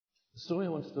story I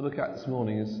wanted to look at this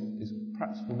morning is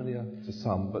perhaps familiar to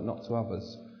some, but not to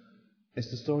others. It's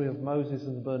the story of Moses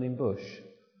and the burning bush.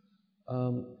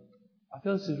 I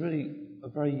feel this is really a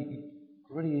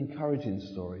really encouraging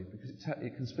story because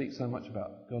it can speak so much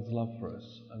about God's love for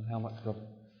us and how much God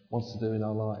wants to do in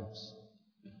our lives.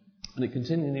 And it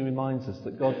continually reminds us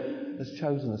that God has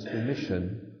chosen us for a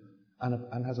mission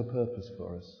and has a purpose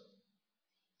for us.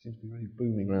 It seems to be really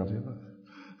booming around here.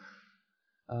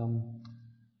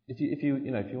 If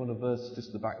you want a verse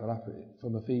just to back that up,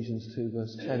 from Ephesians 2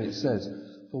 verse 10, it says,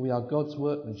 "For we are God's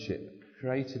workmanship,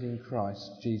 created in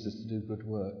Christ Jesus to do good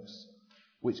works,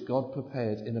 which God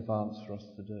prepared in advance for us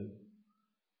to do."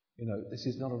 This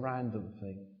is not a random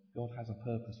thing. God has a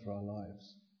purpose for our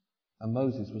lives. And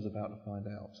Moses was about to find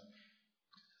out.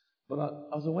 But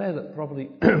I was aware that probably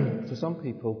for some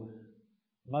people,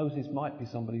 Moses might be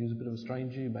somebody who's a bit of a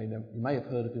stranger. You may have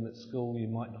heard of him at school, you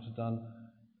might not have done.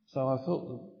 So I thought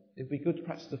that it'd be good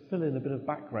perhaps to fill in a bit of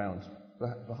background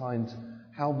behind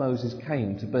how Moses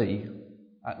came to be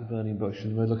at the burning bush,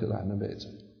 and we'll look at that in a bit.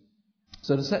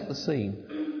 So to set the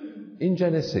scene, in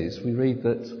Genesis we read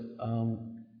that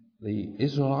the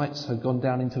Israelites had gone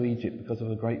down into Egypt because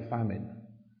of a great famine.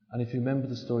 And if you remember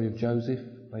the story of Joseph,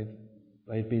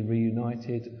 they'd been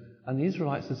reunited, and the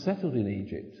Israelites had settled in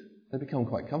Egypt. They'd become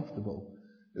quite comfortable.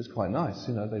 It was quite nice,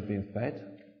 they'd been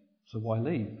fed, so why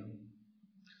leave?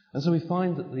 And so we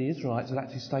find that the Israelites had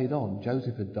actually stayed on.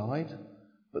 Joseph had died,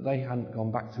 but they hadn't gone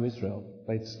back to Israel.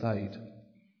 They'd stayed.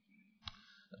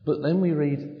 But then we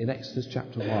read in Exodus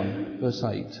chapter 1, verse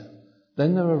 8,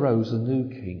 "Then there arose a new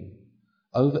king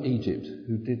over Egypt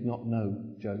who did not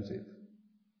know Joseph."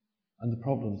 And the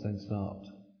problems then start.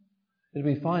 It had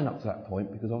been fine up to that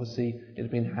point because obviously it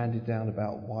had been handed down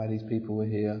about why these people were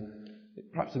here.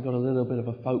 It perhaps had got a little bit of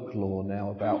a folklore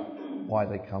now about why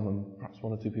they come, and perhaps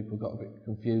one or two people got a bit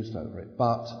confused over it.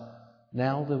 But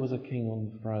now there was a king on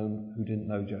the throne who didn't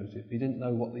know Joseph. He didn't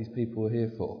know what these people were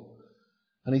here for.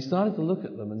 And he started to look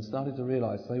at them and started to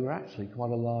realise they were actually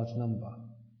quite a large number.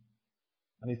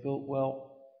 And he thought,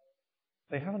 well,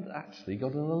 they haven't actually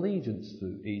got an allegiance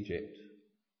to Egypt.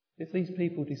 If these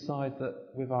people decide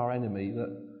that with our enemy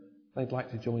that they'd like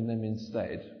to join them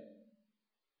instead,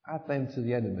 add them to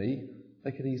the enemy,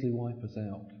 they could easily wipe us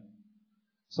out.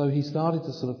 So he started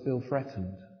to sort of feel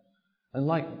threatened. And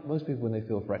like most people when they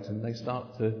feel threatened, they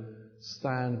start to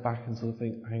stand back and sort of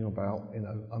think, hang about,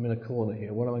 I'm in a corner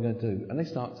here, what am I going to do? And they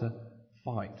start to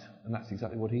fight. And that's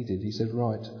exactly what he did. He said,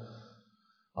 right,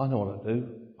 I know what I'll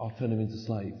do. I'll turn them into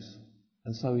slaves.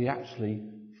 And so he actually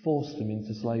forced them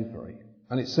into slavery.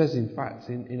 And it says, in fact,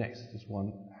 in Exodus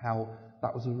 1, how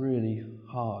that was a really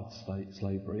hard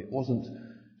slavery. It wasn't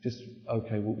just,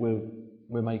 okay, well,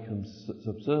 we're making them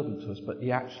subservient to us, but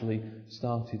he actually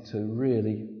started to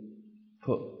really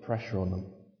put pressure on them.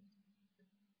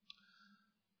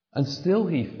 And still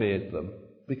he feared them,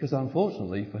 because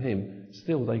unfortunately for him,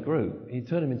 still they grew. He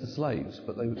turned them into slaves,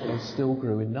 but they still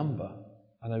grew in number,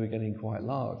 and they were getting quite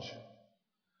large.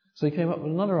 So he came up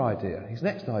with another idea. His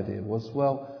next idea was,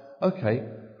 well, okay,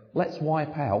 let's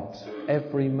wipe out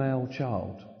every male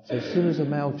child. So as soon as a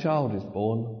male child is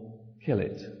born, kill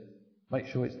it. Make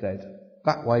sure it's dead.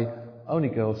 That way, only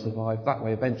girls survive. That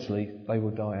way, eventually, they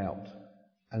will die out.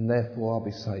 And therefore, I'll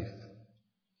be safe.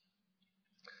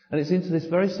 And it's into this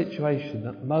very situation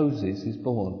that Moses is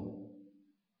born.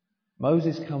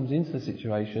 Moses comes into the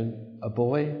situation, a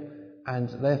boy, and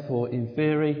therefore, in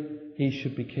theory, he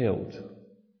should be killed.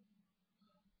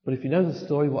 But if you know the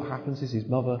story, what happens is his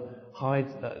mother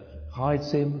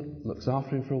hides him, looks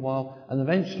after him for a while, and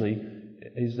eventually,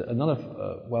 is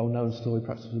another well-known story,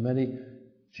 perhaps to many,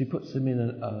 she puts him in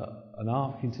an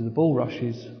ark into the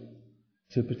bulrushes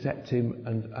to protect him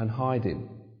and hide him.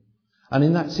 And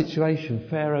in that situation,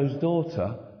 Pharaoh's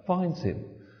daughter finds him.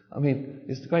 I mean,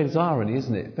 it's the greatest irony,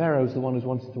 isn't it? Pharaoh's the one who's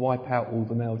wanted to wipe out all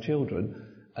the male children,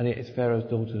 and yet it's Pharaoh's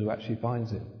daughter who actually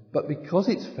finds him. But because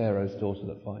it's Pharaoh's daughter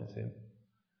that finds him,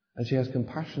 and she has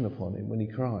compassion upon him when he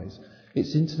cries,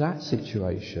 it's into that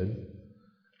situation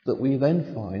that we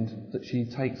then find that she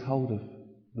takes hold of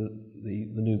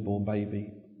the newborn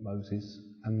baby, Moses,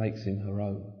 and makes him her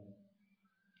own.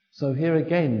 So here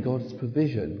again, God's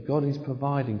provision. God is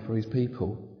providing for his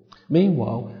people.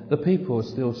 Meanwhile, the people are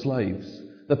still slaves.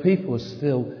 The people are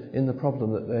still in the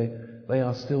problem that they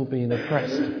are still being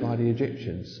oppressed by the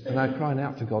Egyptians, and they're crying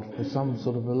out to God for some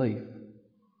sort of relief.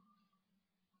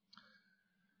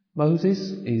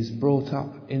 Moses is brought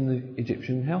up in the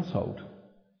Egyptian household.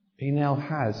 He now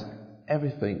has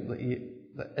everything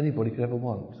that anybody could ever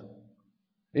want.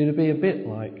 It would be a bit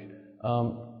like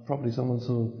probably someone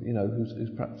sort of, who's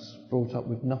perhaps brought up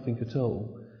with nothing at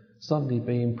all. suddenly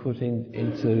being put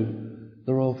into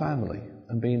the royal family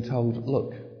and being told,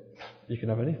 look, you can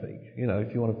have anything. You know,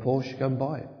 if you want a Porsche, go and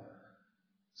buy it.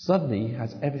 Suddenly he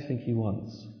has everything he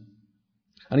wants.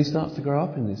 And he starts to grow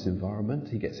up in this environment.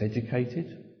 He gets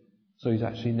educated. So he's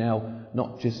actually now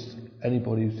not just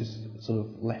anybody who's just sort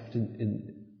of left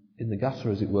in the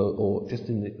gutter, as it were, or just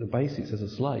in the basics as a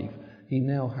slave. He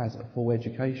now has a full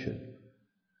education.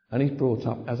 And he's brought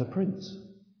up as a prince.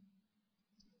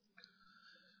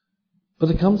 But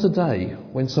there comes a day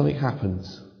when something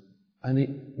happens,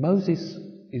 and Moses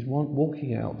is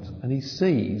walking out, and he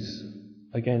sees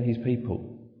again his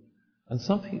people. And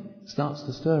something starts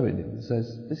to stir in him and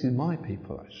says, this is my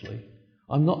people actually.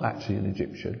 I'm not actually an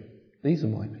Egyptian. These are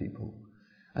my people.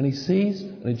 And he sees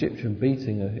an Egyptian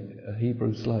beating a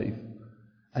Hebrew slave,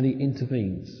 and he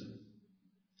intervenes.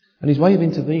 And his way of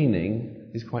intervening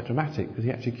is quite dramatic, because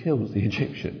he actually kills the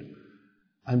Egyptian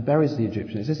and buries the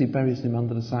Egyptian. It says he buries him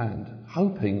under the sand,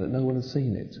 hoping that no one has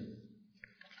seen it.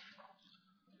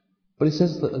 But it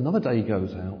says that another day he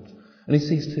goes out and he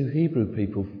sees two Hebrew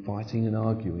people fighting and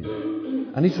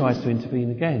arguing. And he tries to intervene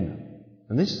again.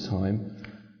 And this time,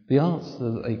 the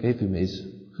answer that they give him is,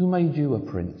 who made you a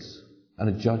prince and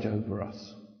a judge over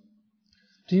us?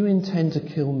 Do you intend to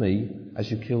kill me as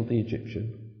you killed the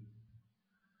Egyptian?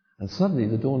 And suddenly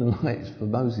the dawning light for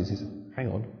Moses is,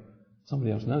 hang on,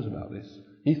 somebody else knows about this.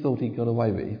 He thought he'd got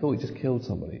away with it. He thought he just killed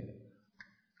somebody.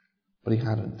 But he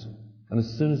hadn't. And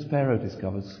as soon as Pharaoh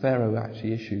discovers, Pharaoh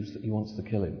actually issues that he wants to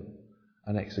kill him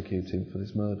and execute him for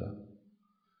this murder.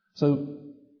 So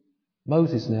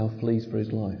Moses now flees for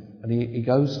his life, and he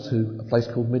goes to a place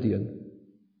called Midian.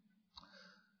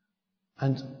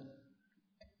 And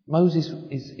Moses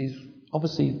is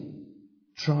obviously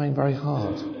trying very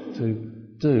hard to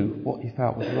do what he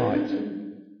felt was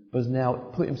right, but has now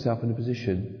put himself in a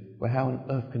position where how on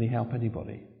earth can he help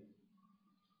anybody?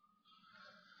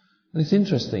 And it's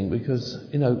interesting because,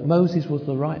 Moses was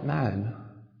the right man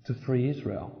to free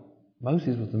Israel.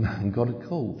 Moses was the man God had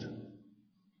called.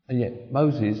 And yet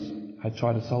Moses had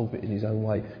tried to solve it in his own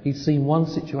way. He'd seen one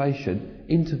situation,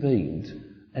 intervened,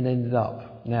 and ended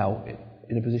up now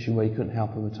in a position where he couldn't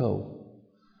help them at all.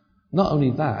 Not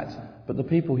only that, but the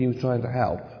people he was trying to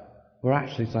help were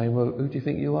actually saying, well, who do you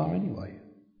think you are anyway?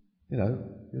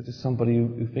 You're just somebody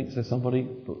who thinks they're somebody,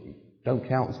 but don't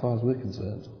count as far as we're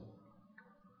concerned.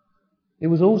 It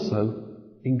was also,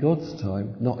 in God's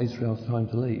time, not Israel's time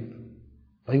to leave.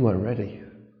 They weren't ready.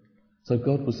 So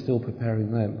God was still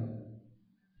preparing them.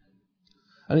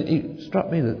 And it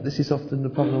struck me that this is often the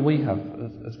problem we have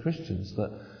as Christians,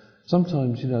 that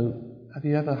sometimes, have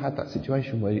you ever had that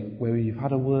situation where you've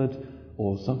had a word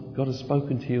or God has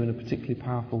spoken to you in a particularly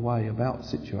powerful way about a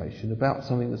situation, about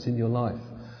something that's in your life,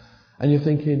 and you're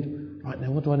thinking, right,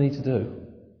 now what do I need to do?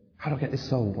 How do I get this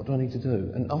solved? What do I need to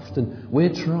do? And often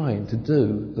we're trying to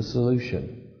do the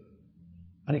solution.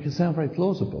 And it can sound very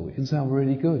plausible. It can sound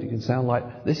really good. It can sound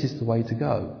like this is the way to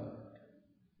go.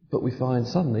 But we find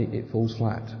suddenly it falls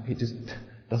flat. It just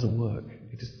doesn't work.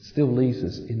 It just still leaves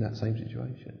us in that same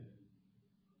situation.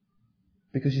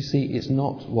 Because you see, it's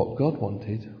not what God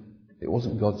wanted. It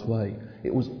wasn't God's way.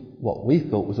 It was what we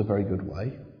thought was a very good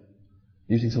way,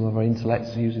 using some of our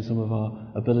intellects, using some of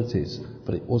our abilities,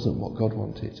 but it wasn't what God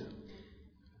wanted.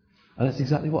 And that's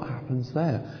exactly what happens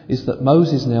there, is that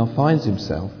Moses now finds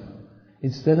himself,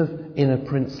 instead of in a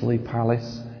princely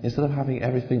palace, instead of having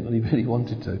everything that he really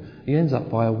wanted to, he ends up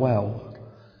by a well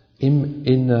in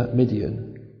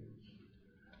Midian.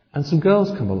 And some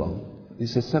girls come along. It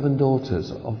says 7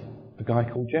 daughters of a guy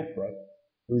called Jethro,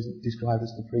 who is described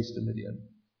as the priest of Midian.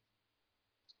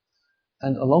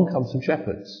 And along come some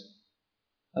shepherds.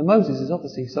 And Moses is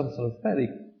obviously some sort of fairly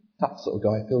tough sort of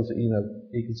guy. He feels that,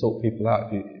 he can sort people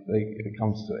out if it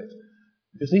comes to it.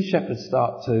 Because these shepherds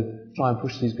start to try and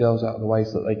push these girls out of the way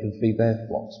so that they can feed their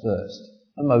flocks first.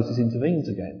 And Moses intervenes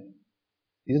again.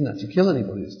 He doesn't actually kill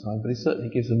anybody this time, but he certainly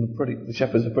gives them the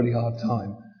shepherds a pretty hard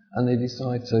time. And they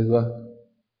decide to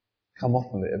come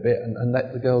off of it a bit and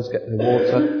let the girls get their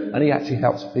water. And he actually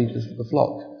helps feed the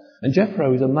flock. And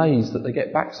Jethro is amazed that they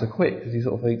get back so quick, because he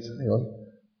sort of thinks, hang on,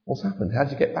 what's happened? How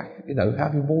did you get back? How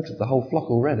have you watered the whole flock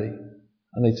already?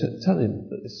 And they tell him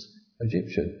that this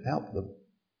Egyptian helped them.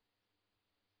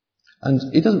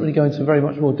 And it doesn't really go into very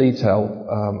much more detail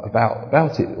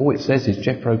about it. All it says is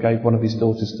Jethro gave one of his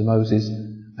daughters to Moses,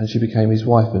 and she became his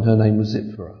wife, and her name was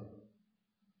Zipporah.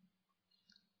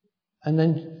 And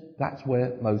then that's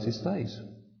where Moses stays.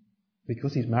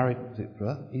 Because he's married to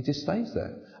Zipporah, he just stays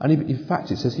there. And in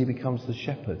fact, it says he becomes the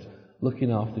shepherd,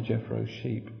 looking after Jethro's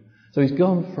sheep. So he's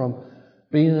gone from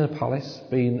being in a palace,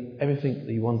 being everything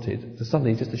that he wanted, to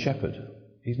suddenly just a shepherd.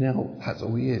 That's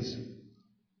all he is.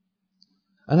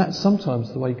 And that's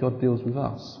sometimes the way God deals with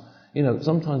us.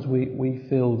 Sometimes we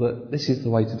feel that this is the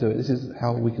way to do it, this is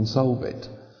how we can solve it.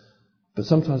 But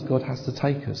sometimes God has to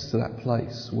take us to that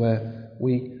place where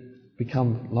we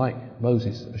become like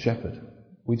Moses, a shepherd.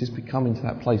 We just become into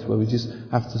that place where we just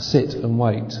have to sit and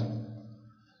wait.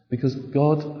 Because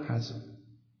God has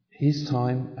his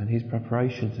time and his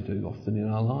preparation to do often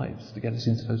in our lives to get us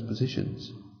into those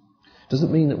positions.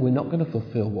 Doesn't mean that we're not going to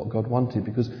fulfill what God wanted,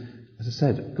 because, as I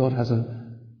said, God has a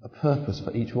purpose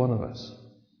for each one of us.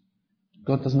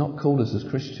 God does not call us as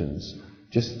Christians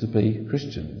just to be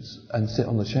Christians and sit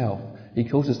on the shelf. He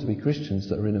calls us to be Christians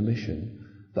that are in a mission,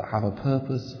 that have a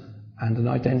purpose and an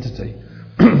identity.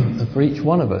 And for each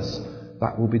one of us,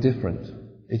 that will be different.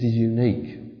 It is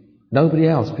unique. Nobody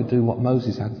else could do what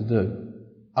Moses had to do.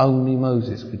 Only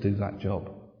Moses could do that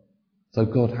job. So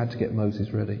God had to get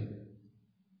Moses ready.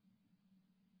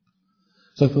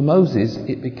 So for Moses,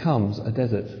 it becomes a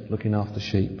desert looking after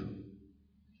sheep.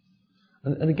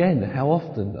 And again, how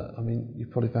often, you've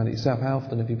probably found it yourself, how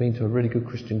often have you been to a really good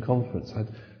Christian conference, had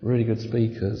really good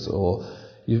speakers, or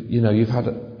you've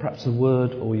had perhaps a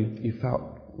word, or you felt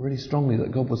really strongly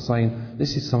that God was saying,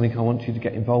 this is something I want you to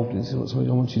get involved in, this is something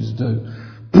I want you to do.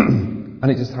 And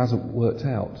it just hasn't worked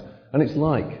out. And it's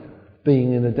like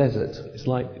being in a desert. It's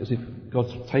like as if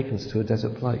God's taken us to a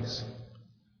desert place.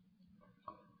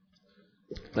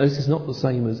 Now, this is not the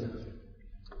same as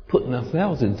putting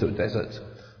ourselves into a desert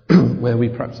where we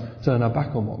perhaps turn our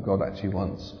back on what God actually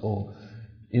wants, or,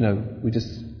 we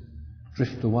just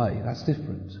drift away. That's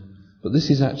different. But this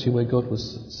is actually where God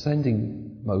was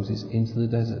sending Moses into the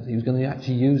desert. He was going to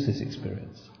actually use this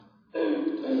experience.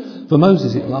 For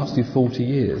Moses, it lasted 40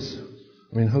 years.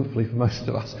 Hopefully for most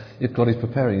of us, if God is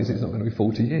preparing us, it's not going to be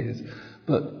 40 years.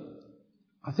 But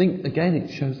I think, again,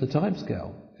 it shows the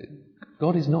timescale.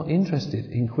 God is not interested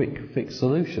in quick fix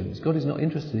solutions. God is not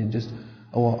interested in just,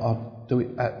 I'll do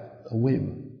it at a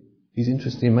whim. He's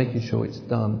interested in making sure it's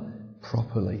done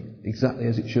properly, exactly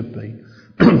as it should be,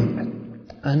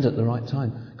 and at the right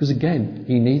time. Because again,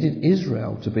 he needed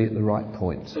Israel to be at the right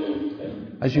point.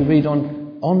 As you read on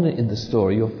in the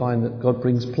story, you'll find that God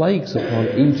brings plagues upon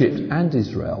Egypt and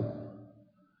Israel.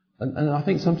 And I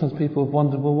think sometimes people have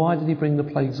wondered, well, why did he bring the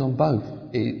plagues on both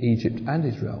Egypt and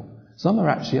Israel? Some are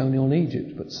actually only on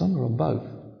Egypt, but some are on both.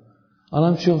 And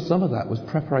I'm sure some of that was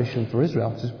preparation for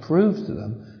Israel to prove to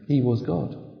them he was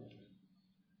God.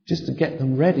 Just to get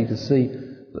them ready to see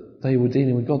that they were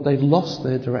dealing with God. They'd lost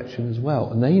their direction as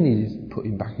well, and they needed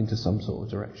putting back into some sort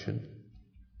of direction.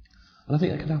 And I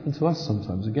think that can happen to us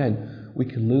sometimes. Again, we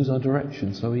can lose our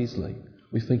direction so easily.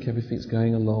 We think everything's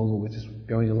going along, or we're just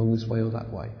going along this way or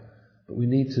that way. But we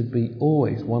need to be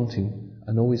always wanting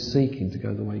and always seeking to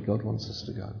go the way God wants us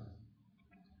to go.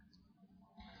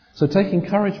 So take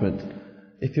encouragement.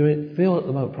 If you feel at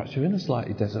the moment perhaps you're in a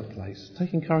slightly desert place,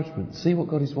 take encouragement. See what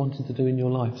God is wanting to do in your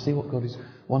life. See what God is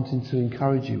wanting to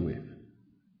encourage you with.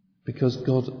 Because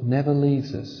God never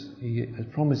leaves us. He has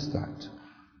promised that.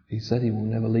 He said he will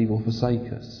never leave or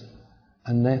forsake us.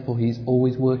 And therefore he's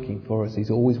always working for us. He's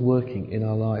always working in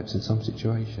our lives in some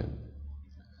situation.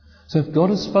 So if God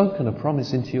has spoken a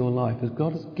promise into your life, if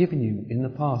God has given you in the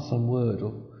past some word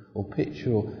or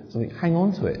picture or something, hang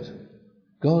on to it.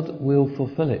 God will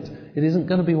fulfill it. It isn't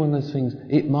going to be one of those things,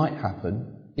 it might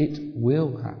happen. It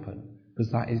will happen.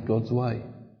 Because that is God's way.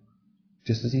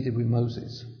 Just as he did with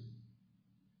Moses.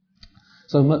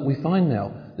 So we find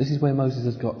now, this is where Moses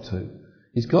has got to.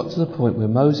 He's got to the point where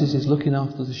Moses is looking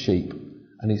after the sheep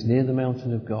and he's near the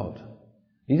mountain of God.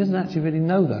 He doesn't actually really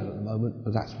know that at the moment,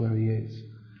 but that's where he is.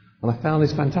 And I found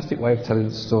this fantastic way of telling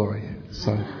the story.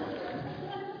 So,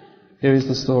 here is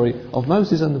the story of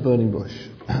Moses and the burning bush.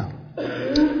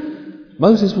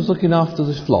 Moses was looking after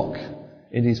the flock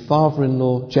in his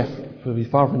father-in-law Jethro,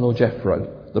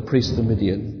 the priest of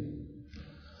Midian.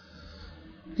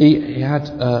 He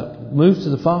had moved to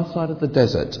the far side of the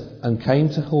desert and came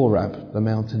to Horeb, the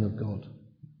mountain of God.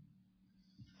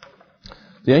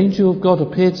 The angel of God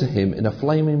appeared to him in a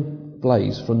flaming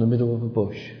blaze from the middle of a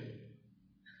bush.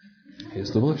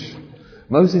 Here's the bush.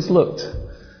 Moses looked.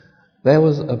 There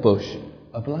was a bush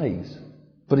ablaze,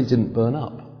 but it didn't burn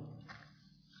up.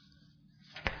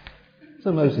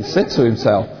 So Moses said to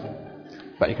himself,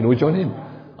 but you can all join in,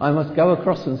 I must go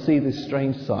across and see this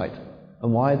strange sight,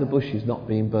 and why the bush is not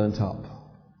being burnt up.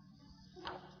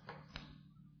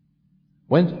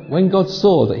 When God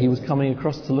saw that he was coming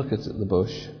across to look at the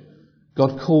bush,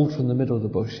 God called from the middle of the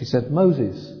bush. He said,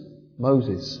 Moses,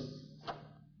 Moses.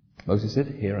 Moses said,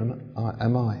 here am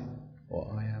I,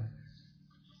 or I am.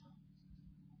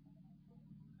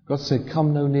 God said,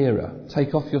 come no nearer,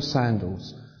 take off your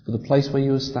sandals, for the place where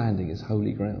you are standing is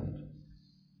holy ground.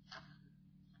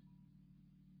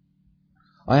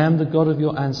 I am the God of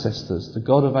your ancestors, the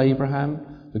God of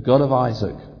Abraham, the God of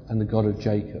Isaac, and the God of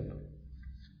Jacob."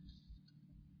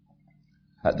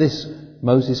 At this,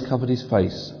 Moses covered his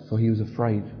face, for he was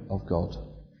afraid of God.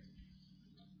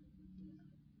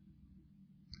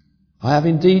 "I have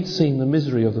indeed seen the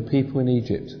misery of the people in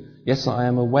Egypt. Yes, I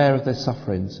am aware of their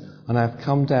sufferings, and I have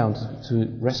come down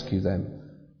to rescue them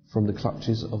from the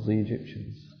clutches of the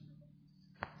Egyptians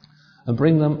and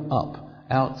bring them up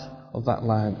out of that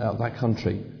land, out of that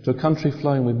country, to a country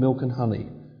flowing with milk and honey,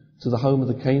 to the home of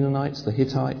the Canaanites, the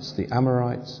Hittites, the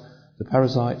Amorites, the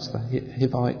Perizzites, the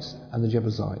Hivites, and the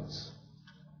Jebusites.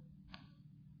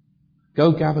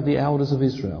 Go gather the elders of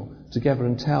Israel together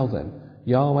and tell them,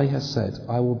 Yahweh has said,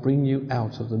 I will bring you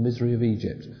out of the misery of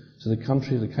Egypt, to the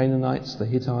country of the Canaanites, the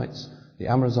Hittites, the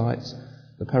Amorites,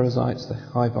 the Perizzites, the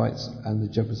Hivites, and the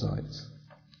Jebusites.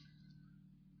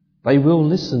 They will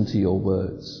listen to your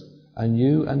words, and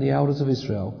you and the elders of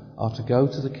Israel are to go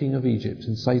to the king of Egypt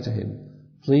and say to him,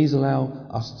 Please allow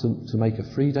us to make a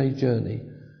 3-day journey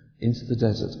into the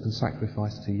desert and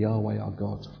sacrifice to Yahweh our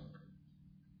God.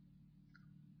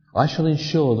 I shall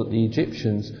ensure that the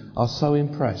Egyptians are so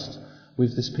impressed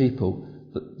with this people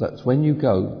that when you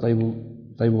go, they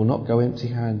will not go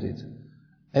empty-handed.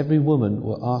 Every woman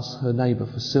will ask her neighbour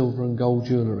for silver and gold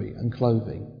jewellery and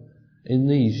clothing. In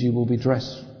these you will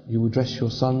dress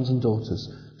your sons and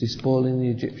daughters, despoiling the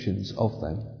Egyptians of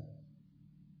them.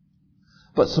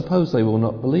 But suppose they will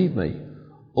not believe me,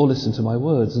 or listen to my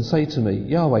words, and say to me,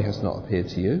 Yahweh has not appeared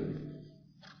to you.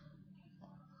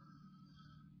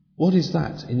 What is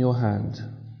that in your hand?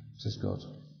 Says God.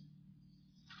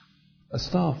 A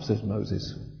staff, says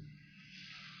Moses.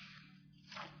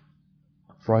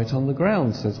 Throw it on the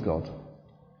ground, says God.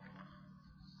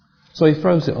 So he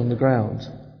throws it on the ground,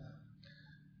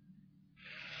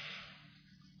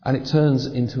 and it turns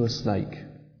into a snake.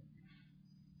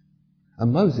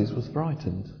 And Moses was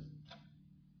frightened.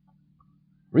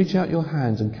 Reach out your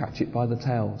hand and catch it by the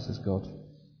tail, says God.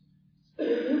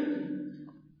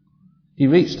 He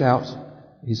reached out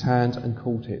his hand and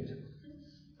caught it,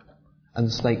 and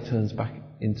the snake turns back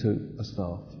into a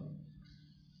staff.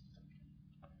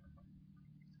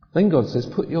 Then God says,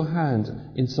 put your hand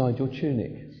inside your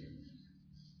tunic.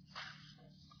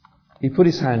 He put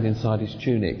his hand inside his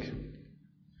tunic.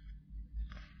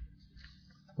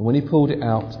 And when he pulled it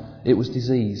out, it was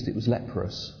diseased, it was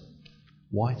leprous,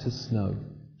 white as snow.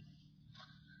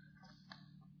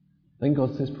 Then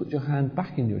God says, put your hand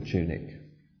back in your tunic.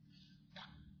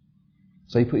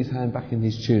 So he put his hand back in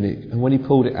his tunic, and when he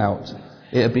pulled it out,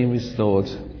 it had been restored,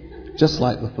 just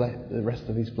like the rest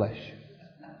of his flesh.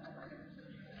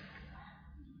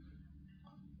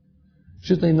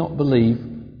 Should they not believe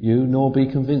you, nor be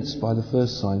convinced by the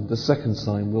first sign, the second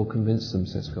sign will convince them,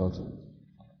 says God.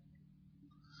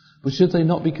 But should they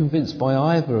not be convinced by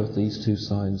either of these 2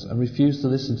 signs, and refuse to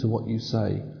listen to what you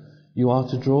say, you are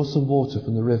to draw some water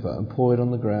from the river and pour it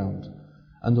on the ground,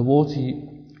 and the water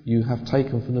you have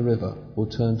taken from the river will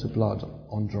turn to blood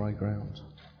on dry ground.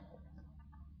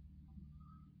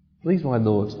 Please, my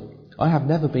Lord, I have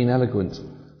never been eloquent,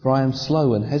 for I am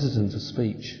slow and hesitant of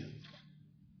speech.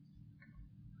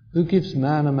 Who gives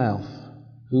man a mouth?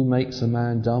 Who makes a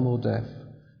man dumb or deaf?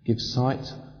 Gives sight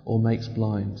or makes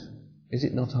blind? Is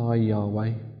it not I,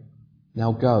 Yahweh?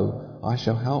 Now go, I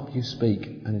shall help you speak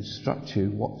and instruct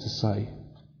you what to say.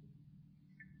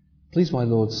 Please, my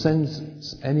Lord, send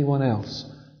anyone else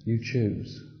you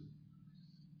choose.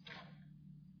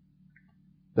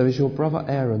 There is your brother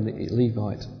Aaron the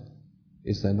Levite,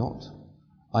 is there not?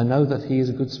 I know that he is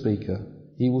a good speaker.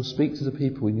 He will speak to the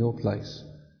people in your place.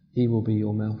 He will be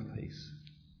your mouthpiece.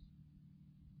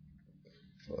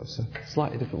 So it's a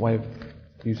slightly different way of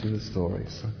using the story.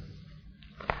 So,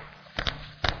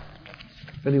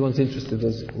 if anyone's interested,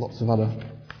 there's lots of other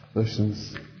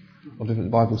versions of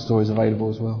different Bible stories available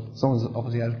as well. Someone's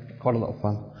obviously had quite a lot of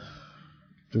fun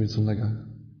doing some Lego.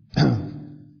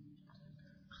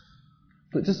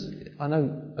 But I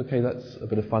know, okay, that's a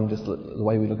bit of fun, just the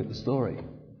way we look at the story.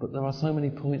 But there are so many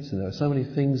points in there, so many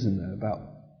things in there about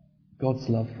God's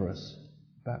love for us,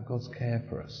 about God's care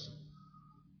for us,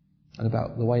 and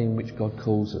about the way in which God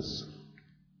calls us.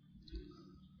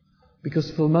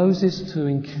 Because for Moses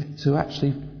to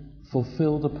actually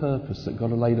fulfill the purpose that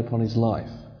God had laid upon his life,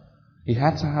 he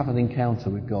had to have an encounter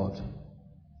with God.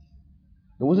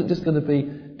 It wasn't just going to be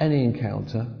any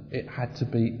encounter, it had to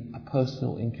be a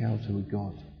personal encounter with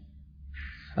God.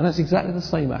 And that's exactly the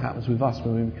same that happens with us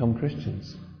when we become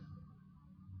Christians.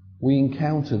 We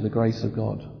encounter the grace of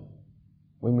God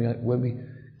when we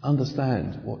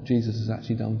understand what Jesus has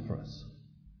actually done for us.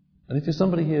 And if you're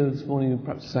somebody here this morning who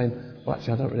perhaps is saying, well,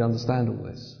 actually, I don't really understand all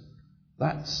this,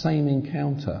 that same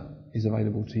encounter is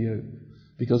available to you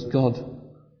because God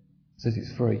says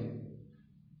it's free.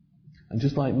 And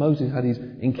just like Moses had his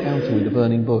encounter with the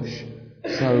burning bush,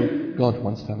 so God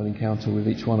wants to have an encounter with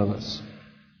each one of us.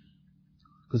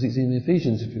 Because it's in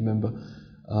Ephesians, if you remember,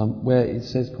 where it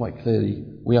says quite clearly,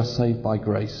 we are saved by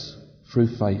grace, through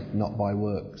faith, not by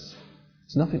works.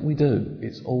 It's nothing we do,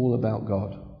 it's all about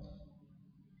God.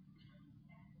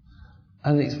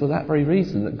 And it's for that very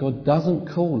reason that God doesn't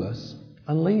call us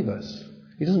and leave us.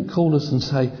 He doesn't call us and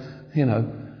say,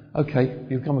 okay,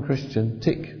 you become a Christian,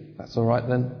 tick, that's all right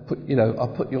then.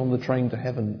 I'll put you on the train to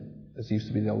heaven, as used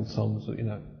to be the old songs,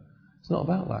 It's not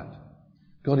about that.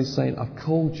 God is saying, I've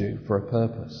called you for a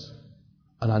purpose,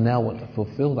 and I now want to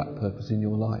fulfill that purpose in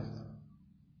your life.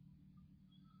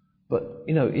 But,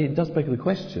 it does beg the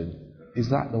question, is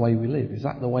that the way we live? Is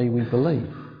that the way we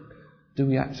believe? Do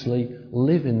we actually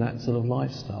live in that sort of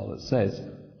lifestyle that says,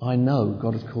 I know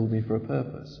God has called me for a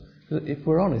purpose? If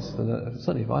we're honest, and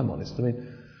certainly if I'm honest,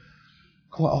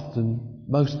 quite often,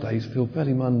 most days feel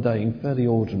fairly mundane, fairly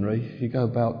ordinary. You go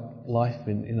about life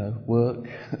in, work,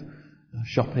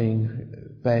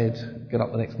 shopping, bed, get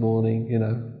up the next morning,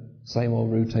 same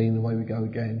old routine, the way we go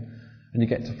again. And you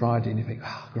get to Friday and you think,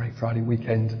 great, Friday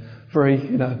weekend, free,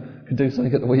 can do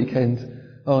something at the weekend.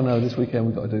 Oh no, this weekend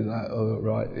we've got to do that. Oh,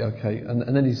 right, okay.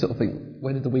 And then you sort of think,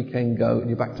 where did the weekend go? And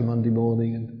you're back to Monday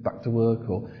morning and back to work.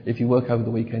 Or if you work over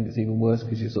the weekend, it's even worse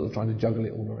because you're sort of trying to juggle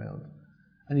it all around.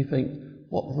 And you think,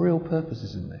 what real purpose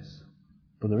is in this?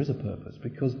 But there is a purpose,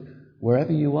 because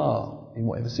wherever you are, in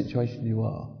whatever situation you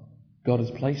are, God has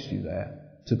placed you there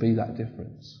to be that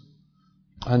difference.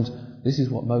 And this is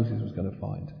what Moses was going to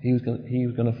find. He was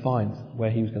going to find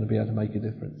where he was going to be able to make a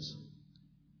difference.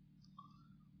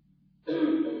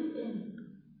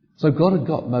 So God had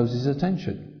got Moses'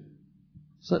 attention.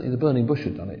 Certainly the burning bush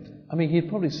had done it. He had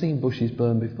probably seen bushes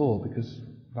burn before, because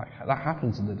that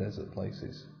happens in the desert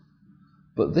places.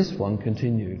 But this one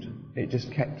continued. It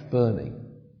just kept burning,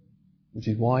 which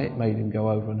is why it made him go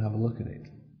over and have a look at it.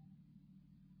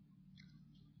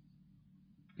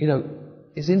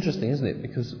 It's interesting, isn't it?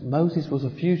 Because Moses was a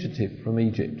fugitive from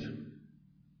Egypt.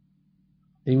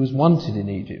 He was wanted in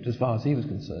Egypt as far as he was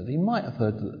concerned. He might have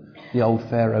heard that the old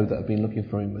Pharaoh that had been looking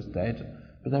for him was dead,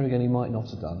 but there again he might not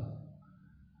have done.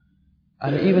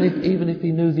 And even if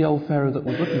he knew the old Pharaoh that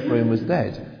was looking for him was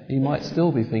dead, he might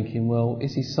still be thinking, well,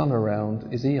 is his son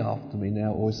around? Is he after me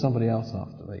now, or is somebody else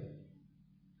after me?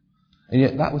 And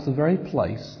yet that was the very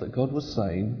place that God was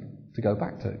saying to go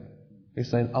back to. He was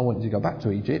saying, I want you to go back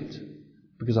to Egypt,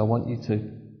 because I want you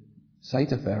to say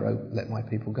to Pharaoh, let my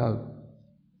people go.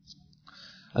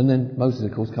 And then Moses,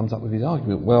 of course, comes up with his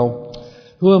argument. Well,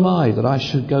 who am I that I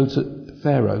should go to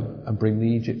Pharaoh and bring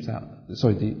the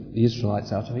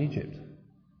Israelites out of Egypt?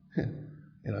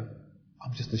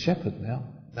 I'm just a shepherd now.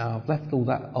 Now I've left all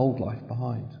that old life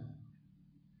behind.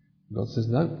 God says,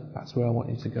 no, that's where I want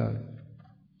you to go.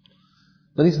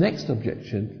 Then his next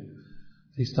objection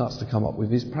he starts to come up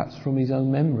with is perhaps from his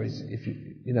own memories.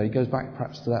 He goes back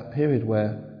perhaps to that period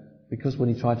where, because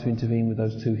when he tried to intervene with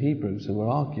those two Hebrews who were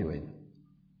arguing,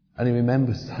 and he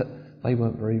remembers that they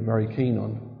weren't very, very keen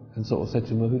on, and sort of said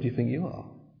to him, well, who do you think you are?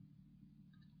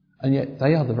 And yet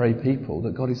they are the very people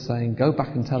that God is saying, go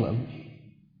back and tell them,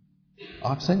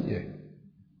 I've sent you.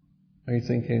 And you're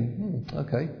thinking,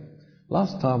 okay.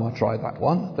 Last time I tried that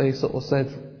one, they sort of said,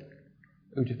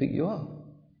 who do you think you are?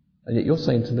 And yet you're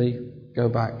saying to me, go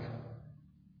back.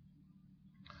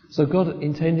 So God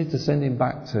intended to send him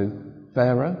back to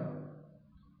Pharaoh,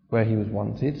 where he was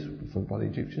wanted by the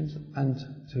Egyptians, and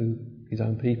to his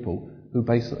own people, who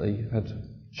basically had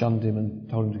shunned him and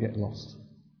told him to get lost.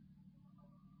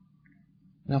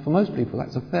 Now, for most people,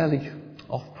 that's a fairly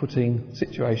off-putting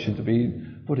situation to be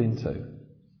put into.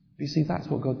 But you see, that's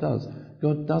what God does.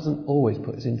 God doesn't always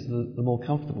put us into the more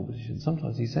comfortable positions.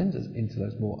 Sometimes he sends us into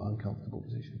those more uncomfortable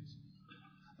positions.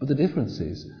 But the difference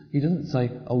is, he doesn't say,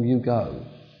 oh, you go.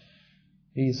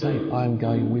 He's saying, I am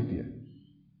going with you.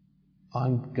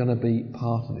 I'm going to be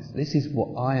part of this. This is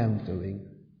what I am doing.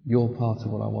 You're part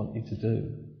of what I want you to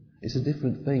do. It's a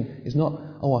different thing. It's not,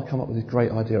 oh, I come up with this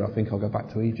great idea, I think I'll go back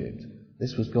to Egypt.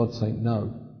 This was God saying,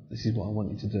 no, this is what I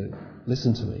want you to do.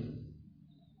 Listen to me.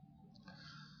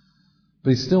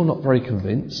 But he's still not very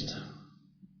convinced.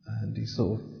 And he's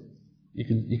sort of, you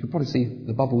can probably see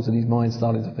the bubbles in his mind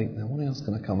starting to think, now what else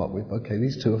can I come up with? Okay,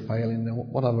 these two are failing, now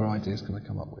what other ideas can I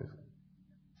come up with?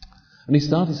 And he's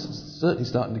certainly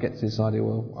starting to get to this idea,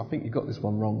 well, I think you've got this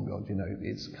one wrong, God,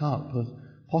 it can't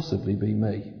possibly be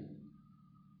me.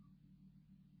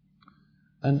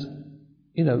 And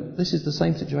This is the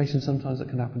same situation sometimes that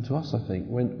can happen to us, I think,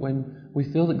 when we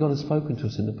feel that God has spoken to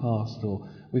us in the past, or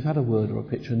we've had a word or a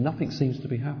picture and nothing seems to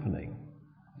be happening.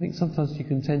 I think sometimes you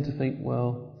can tend to think,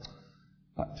 well,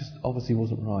 that just obviously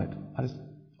wasn't right. I just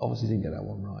obviously didn't get that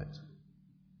one right.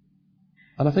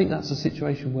 And I think that's a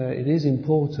situation where it is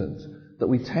important that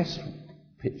we test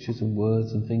pictures and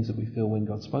words and things that we feel when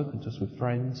God's spoken to us with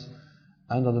friends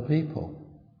and other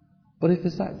people. But if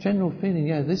there's that general feeling,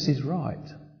 yeah, this is right,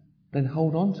 then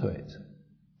hold on to it.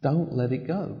 Don't let it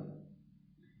go.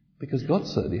 Because God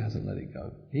certainly hasn't let it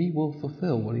go. He will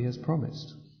fulfill what he has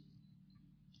promised.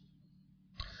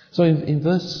 So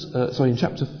in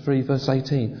chapter 3, verse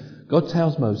 18, God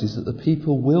tells Moses that the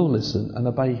people will listen and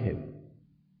obey him.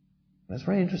 That's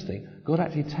very interesting. God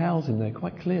actually tells him there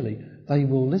quite clearly, they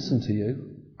will listen to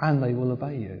you and they will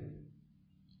obey you.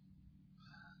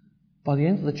 By the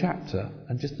end of the chapter,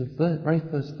 and just the very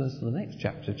first verse of the next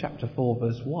chapter, chapter 4,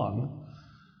 verse 1,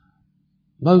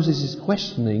 Moses is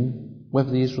questioning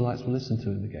whether the Israelites will listen to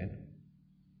him again.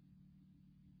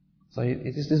 So it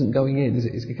just isn't going in, is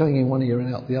it? It's going in one ear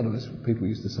and out the other, as people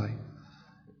used to say.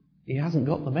 He hasn't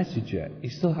got the message yet. He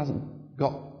still hasn't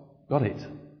got it.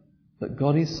 But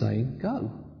God is saying,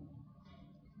 go.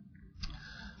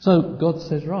 So God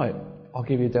says, right, I'll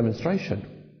give you a demonstration.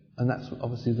 And that's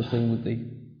obviously the thing with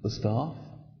the staff.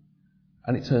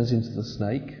 And it turns into the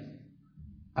snake.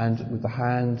 And with the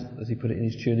hand, as he put it in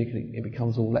his tunic, it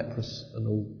becomes all leprous and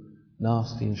all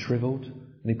nasty and shriveled.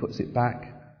 And he puts it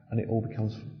back, and it all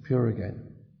becomes pure again.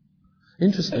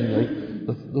 Interestingly,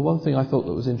 the one thing I thought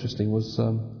that was interesting was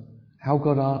how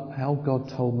God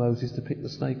told Moses to pick the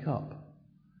snake up.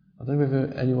 I don't know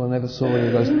if anyone ever saw any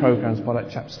of those programs by that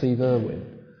chap Steve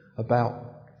Irwin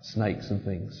about snakes and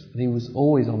things. And he was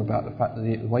always on about the fact that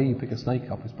the way you pick a snake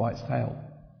up is by its tail.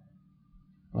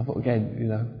 And I thought,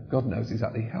 again, God knows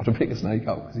exactly how to pick a snake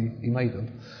up because he made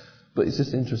them. But it's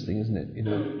just interesting, isn't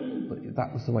it? But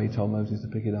that was the way he told Moses to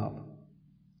pick it up.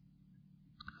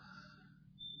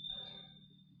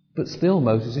 But still,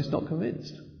 Moses is not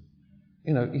convinced.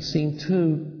 He's seen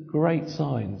two great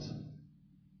signs.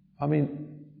 I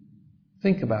mean,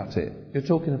 think about it. You're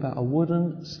talking about a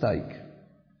wooden stake.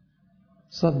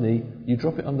 Suddenly, you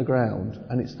drop it on the ground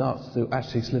and it starts to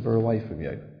actually slither away from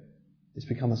you. It's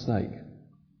become a snake.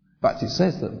 In fact, it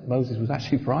says that Moses was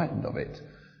actually frightened of it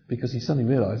because he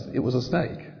suddenly realised it was a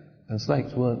snake. And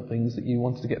snakes weren't things that you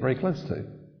wanted to get very close to.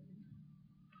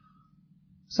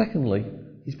 Secondly,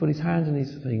 he's put his hand in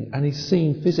his thing and he's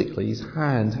seen physically his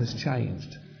hand has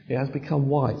changed. It has become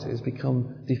white. It has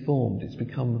become deformed. It's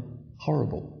become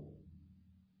horrible.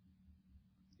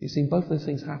 He's seen both those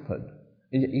things happen.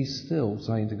 And yet he's still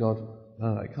saying to God,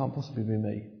 no, it can't possibly be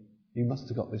me. You must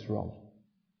have got this wrong.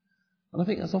 And I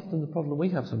think that's often the problem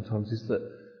we have sometimes is that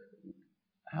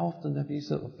how often have you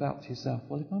sort of felt to yourself,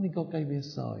 well, if only God gave me a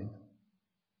sign.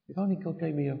 If only God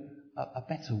gave me a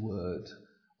better word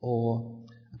or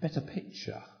a better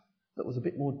picture that was a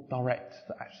bit more direct,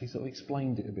 that actually sort of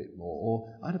explained it a bit more,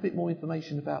 or I had a bit more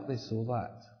information about this or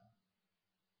that.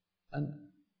 And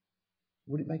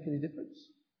would it make any difference?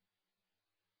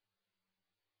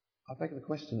 I beg the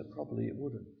question that probably it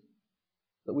wouldn't.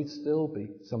 That we'd still be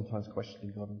sometimes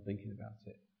questioning God and thinking about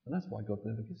it. And that's why God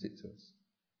never gives it to us.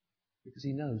 Because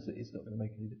he knows that it's not going to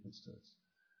make any difference to us.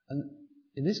 And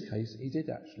in this case, he did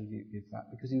actually give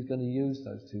that because he was going to use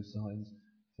those two signs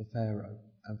for Pharaoh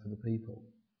and for the people.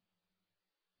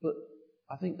 But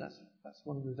I think that's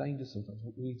one of the dangers sometimes.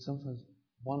 We sometimes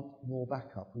want more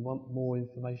backup. We want more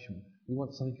information. We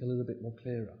want something a little bit more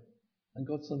clearer. And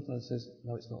God sometimes says,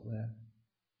 no, it's not there.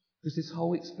 Because this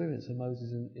whole experience of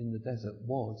Moses in the desert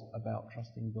was about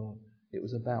trusting God. It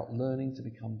was about learning to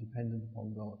become dependent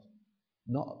upon God.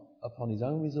 Not upon his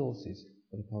own resources,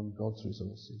 but upon God's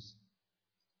resources.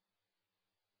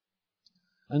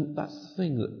 And that's the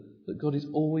thing that God is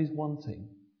always wanting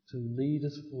to lead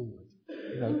us forward.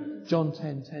 John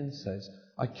 10:10 says,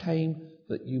 I came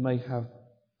that you may have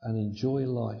and enjoy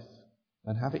life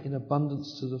and have it in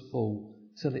abundance to the full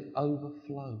till it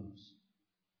overflows.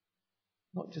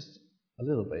 Not just a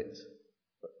little bit,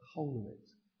 but the whole of it.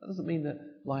 That doesn't mean that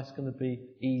life's going to be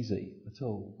easy at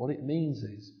all. What it means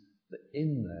is that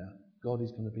in there, God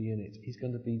is going to be in it. He's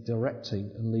going to be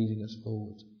directing and leading us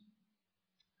forward.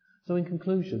 So in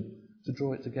conclusion, to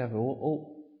draw it together,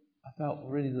 all I felt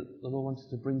really that the Lord wanted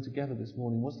to bring together this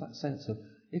morning was that sense of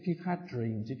if you've had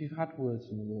dreams, if you've had words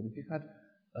from the Lord, if you've had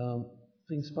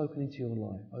things spoken into your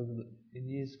life in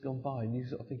years gone by, and you're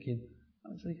sort of thinking,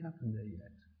 nothing's really happened there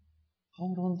yet.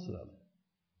 Hold on to them.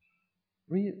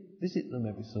 Revisit them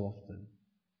every so often.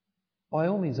 By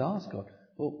all means ask God,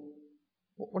 well,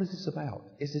 what is this about?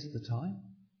 Is this the time?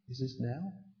 Is this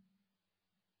now?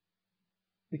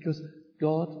 Because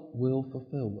God will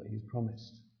fulfill what he's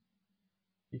promised.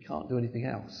 He can't do anything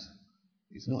else.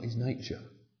 It's not his nature.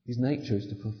 His nature is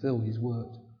to fulfill his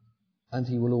word. And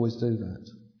he will always do that.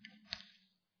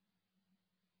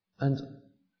 And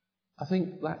I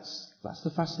think that's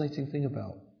the fascinating thing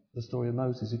about the story of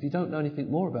Moses. If you don't know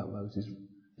anything more about Moses,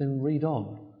 then read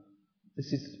on.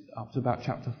 This is up to about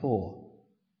chapter 4.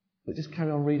 But just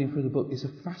carry on reading through the book. It's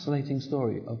a fascinating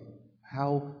story of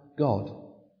how God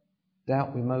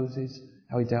dealt with Moses,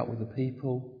 how he dealt with the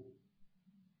people.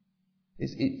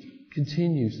 It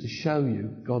continues to show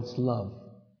you God's love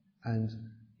and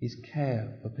his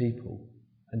care for people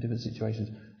and different situations.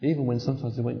 Even when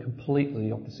sometimes they went completely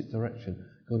the opposite direction,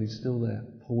 God is still there,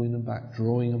 pulling them back,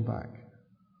 drawing them back.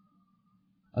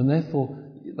 And therefore,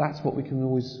 that's what we can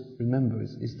always remember,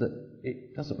 is that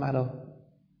it doesn't matter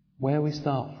where we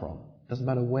start from, it doesn't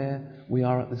matter where we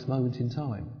are at this moment in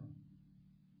time.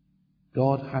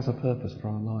 God has a purpose for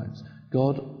our lives.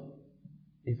 God,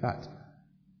 in fact,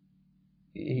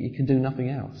 he can do nothing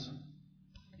else.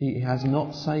 He has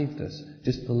not saved us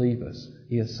just to leave us.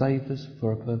 He has saved us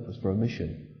for a purpose, for a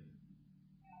mission.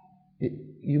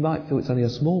 You might feel it's only a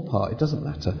small part. It doesn't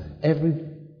matter. Every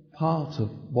part of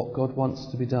what God wants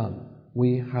to be done,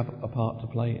 we have a part to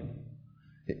play in.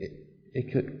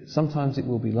 Sometimes it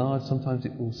will be large, sometimes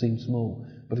it will seem small.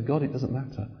 But to God it doesn't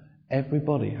matter.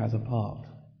 Everybody has a part.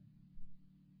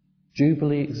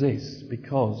 Jubilee exists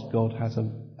because God has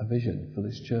a vision for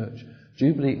this church.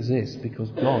 Jubilee exists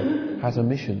because God has a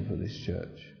mission for this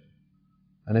church.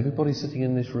 And everybody sitting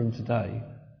in this room today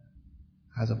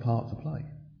has a part to play.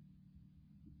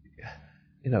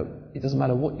 It doesn't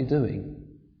matter what you're doing.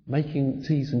 Making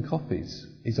teas and coffees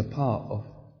is a part of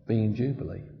being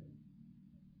Jubilee.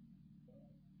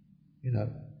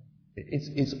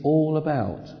 It's all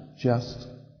about just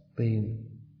being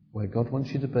where God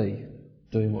wants you to be,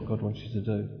 doing what God wants you to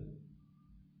do.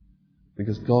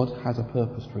 Because God has a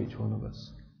purpose for each one of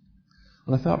us.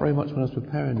 And I felt very much when I was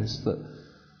preparing this that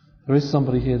there is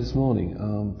somebody here this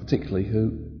morning, particularly,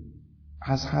 who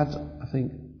has had, I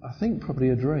think probably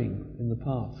a dream in the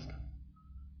past.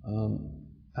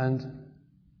 And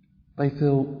they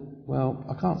feel, well,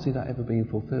 I can't see that ever being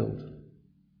fulfilled.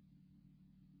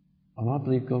 And I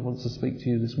believe God wants to speak to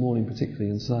you this morning particularly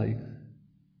and say,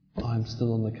 I'm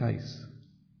still on the case.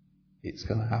 It's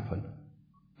going to happen.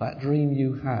 That dream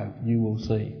you have, you will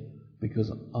see,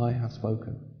 because I have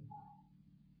spoken.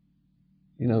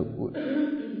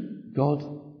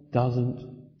 God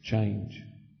doesn't change.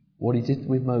 What he did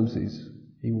with Moses,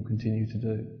 he will continue to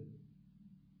do.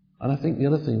 And I think the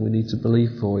other thing we need to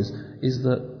believe for is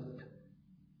that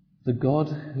the God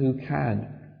who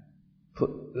can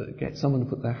get someone to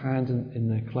put their hand in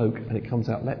their cloak and it comes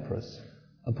out leprous,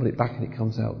 and put it back and it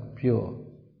comes out pure,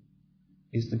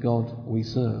 is the God we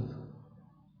serve.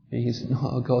 He is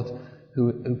not a God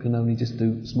who can only just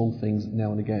do small things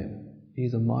now and again. He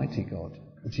is a mighty God,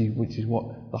 which is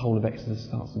what the whole of Exodus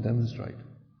starts to demonstrate.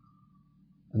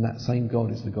 And that same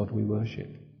God is the God we worship.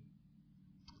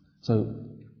 So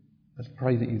let's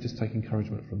pray that you just take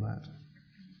encouragement from that.